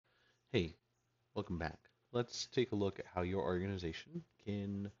Hey, welcome back. Let's take a look at how your organization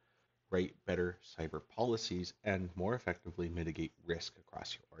can write better cyber policies and more effectively mitigate risk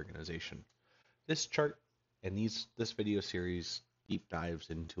across your organization. This chart and this video series deep dives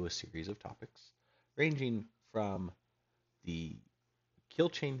into a series of topics ranging from the kill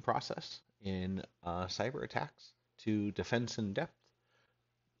chain process in cyber attacks to defense in depth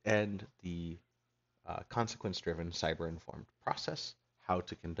and the consequence driven cyber informed process, how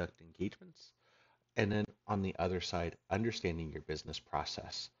to conduct engagements. And then on the other side, understanding your business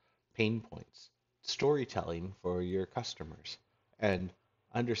process, pain points, storytelling for your customers, and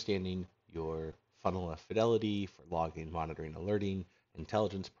understanding your funnel of fidelity for logging, monitoring, alerting,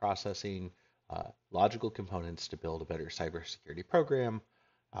 intelligence processing, logical components to build a better cybersecurity program,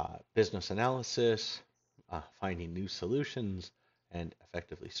 business analysis, finding new solutions, and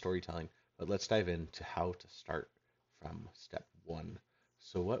effectively storytelling. But let's dive into how to start from step one.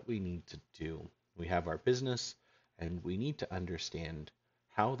 So, what we need to do, we have our business, and we need to understand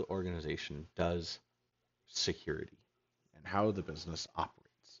how the organization does security and how the business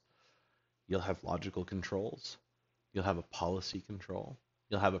operates. You'll have logical controls, you'll have a policy control,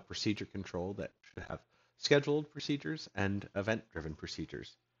 you'll have a procedure control that should have scheduled procedures and event driven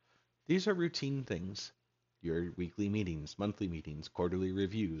procedures. These are routine things, your weekly meetings, monthly meetings, quarterly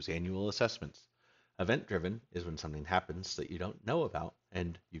reviews, annual assessments. Event driven is when something happens that you don't know about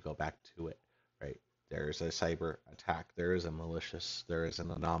and you go back to it, right? There's a cyber attack, there is a malicious, there is an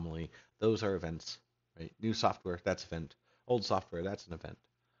anomaly. Those are events, right? New software, that's event. Old software, that's an event.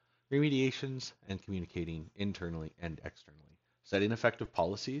 Remediations and communicating internally and externally. Setting effective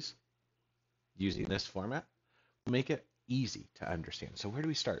policies using this format will make it easy to understand. So where do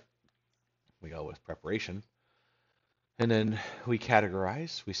we start? We go with preparation, and then we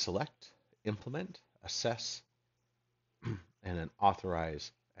categorize, we select, implement, assess, and then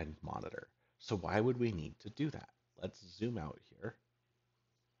authorize and monitor. So why would we need to do that? Let's zoom out here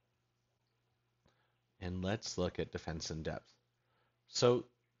and let's look at defense in depth. So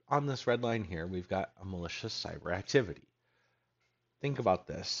on this red line here, we've got a malicious cyber activity. Think about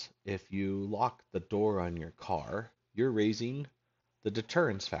this. If you lock the door on your car, you're raising the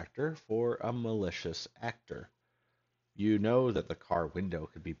deterrence factor for a malicious actor. You know that the car window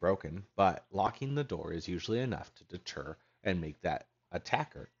could be broken, but locking the door is usually enough to deter and make that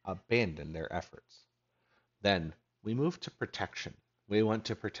attacker abandon their efforts. Then we move to protection. We want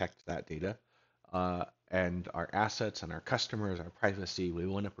to protect that data and our assets and our customers, our privacy. We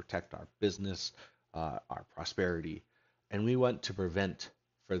want to protect our business, our prosperity, and we want to prevent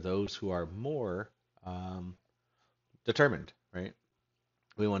for those who are more determined, right?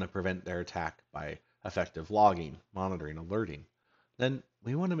 We want to prevent their attack by effective logging, monitoring, alerting. Then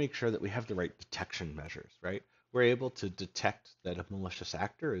we want to make sure that we have the right detection measures, right? We're able to detect that a malicious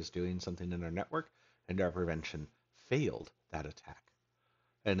actor is doing something in our network and our prevention failed that attack.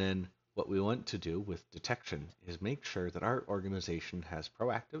 And then what we want to do with detection is make sure that our organization has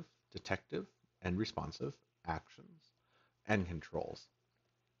proactive, detective, and responsive actions and controls.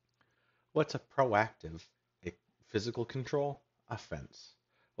 What's a proactive physical control? A fence.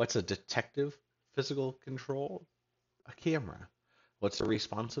 What's a detective physical control? A camera. What's a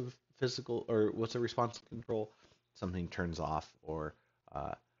responsive physical or what's a responsive control? Something turns off or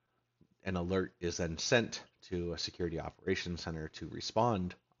an alert is then sent to a security operations center to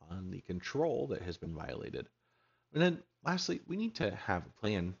respond on the control that has been violated. And then lastly, we need to have a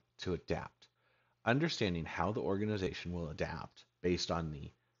plan to adapt. Understanding how the organization will adapt based on the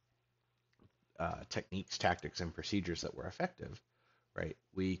techniques, tactics, and procedures that were effective, right?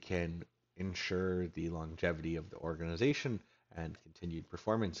 We can ensure the longevity of the organization and continued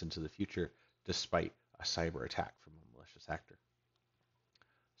performance into the future despite a cyber attack from a malicious actor.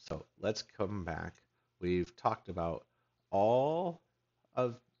 So let's come back. We've talked about all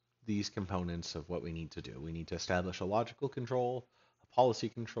of these components of what we need to do. We need to establish a logical control, a policy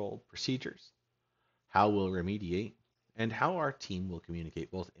control, procedures, how we'll remediate, and how our team will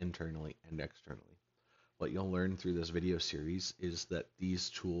communicate both internally and externally. What you'll learn through this video series is that these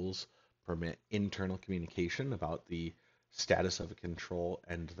tools permit internal communication about the status of a control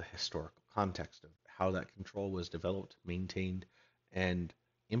and the historical context of how that control was developed, maintained, and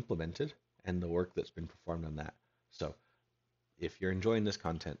implemented, and the work that's been performed on that. So if you're enjoying this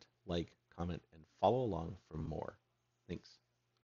content, like, comment, and follow along for more. Thanks.